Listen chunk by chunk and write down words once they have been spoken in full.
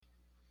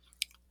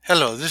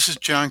Hello, this is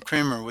John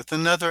Kramer with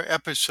another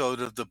episode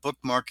of the Book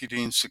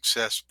Marketing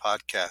Success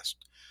Podcast.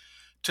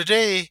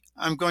 Today,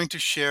 I'm going to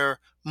share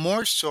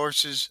more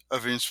sources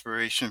of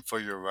inspiration for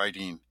your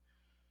writing.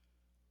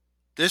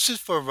 This is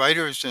for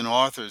writers and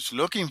authors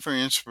looking for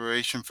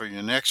inspiration for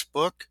your next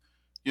book,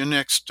 your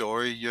next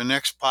story, your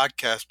next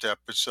podcast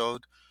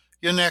episode,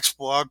 your next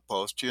blog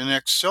post, your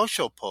next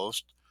social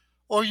post,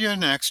 or your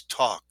next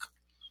talk.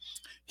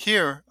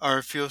 Here are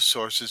a few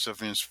sources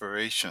of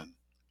inspiration.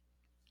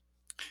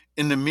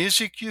 In the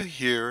music you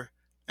hear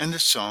and the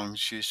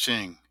songs you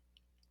sing.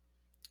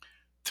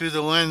 Through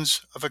the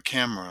lens of a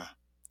camera,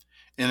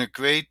 in a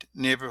great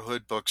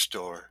neighborhood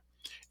bookstore,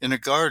 in a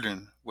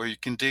garden where you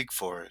can dig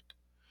for it,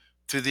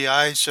 through the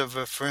eyes of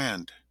a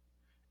friend,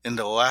 in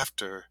the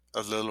laughter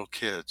of little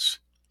kids,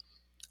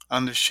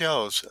 on the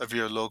shelves of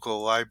your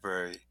local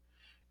library,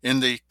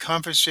 in the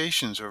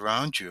conversations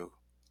around you.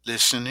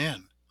 Listen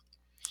in.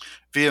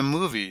 Via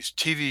movies,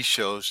 TV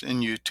shows,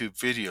 and YouTube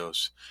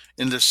videos,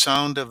 in the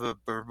sound of a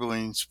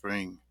burbling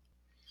spring,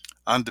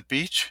 on the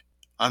beach,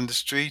 on the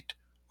street,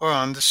 or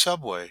on the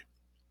subway,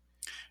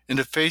 in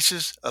the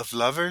faces of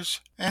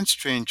lovers and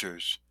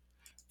strangers,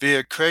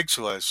 via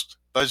Craigslist,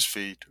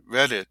 BuzzFeed,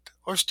 Reddit,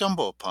 or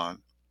StumbleUpon,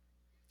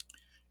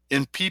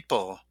 in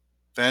People,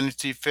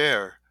 Vanity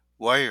Fair,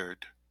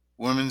 Wired,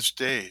 Women's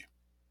Day,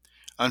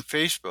 on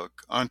Facebook,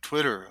 on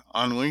Twitter,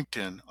 on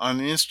LinkedIn, on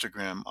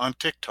Instagram, on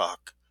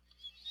TikTok,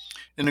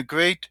 in a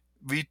great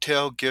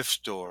retail gift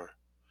store,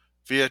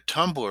 via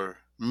Tumblr,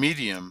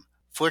 Medium,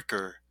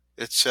 Flickr,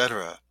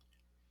 etc.,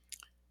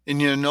 in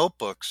your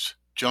notebooks,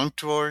 junk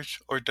drawers,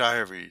 or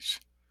diaries,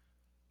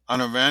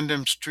 on a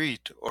random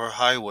street or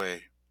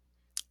highway,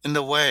 in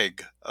the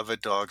wag of a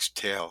dog's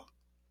tail,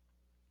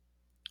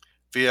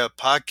 via a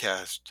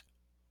podcast,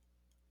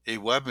 a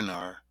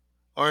webinar,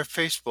 or a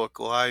Facebook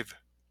Live,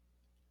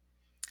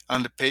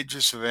 on the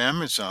pages of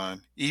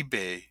Amazon,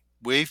 eBay,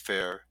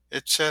 Wayfair,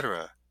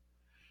 etc.,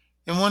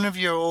 in one of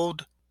your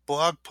old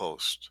blog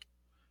posts,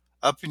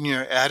 up in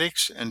your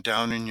attics and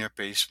down in your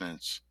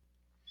basements,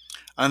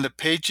 on the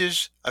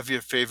pages of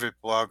your favorite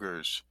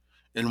bloggers,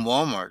 in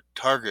Walmart,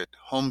 Target,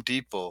 Home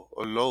Depot,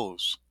 or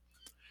Lowe's,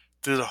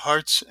 through the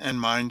hearts and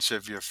minds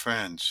of your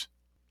friends,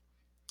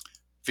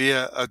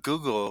 via a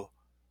Google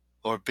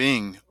or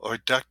Bing or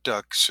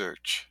DuckDuck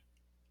search.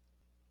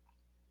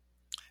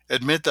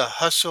 Amid the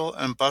hustle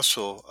and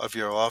bustle of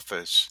your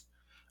office,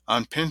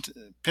 on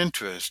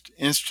Pinterest,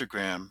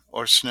 Instagram,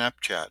 or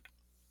Snapchat,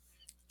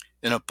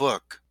 in a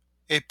book,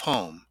 a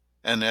poem,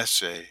 an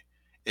essay,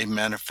 a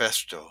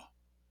manifesto,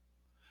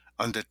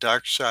 on the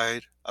dark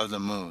side of the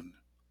moon,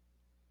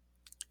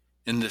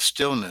 in the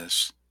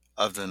stillness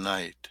of the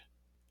night,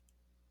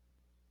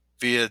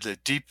 via the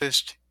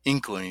deepest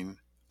inkling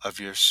of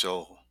your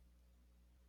soul.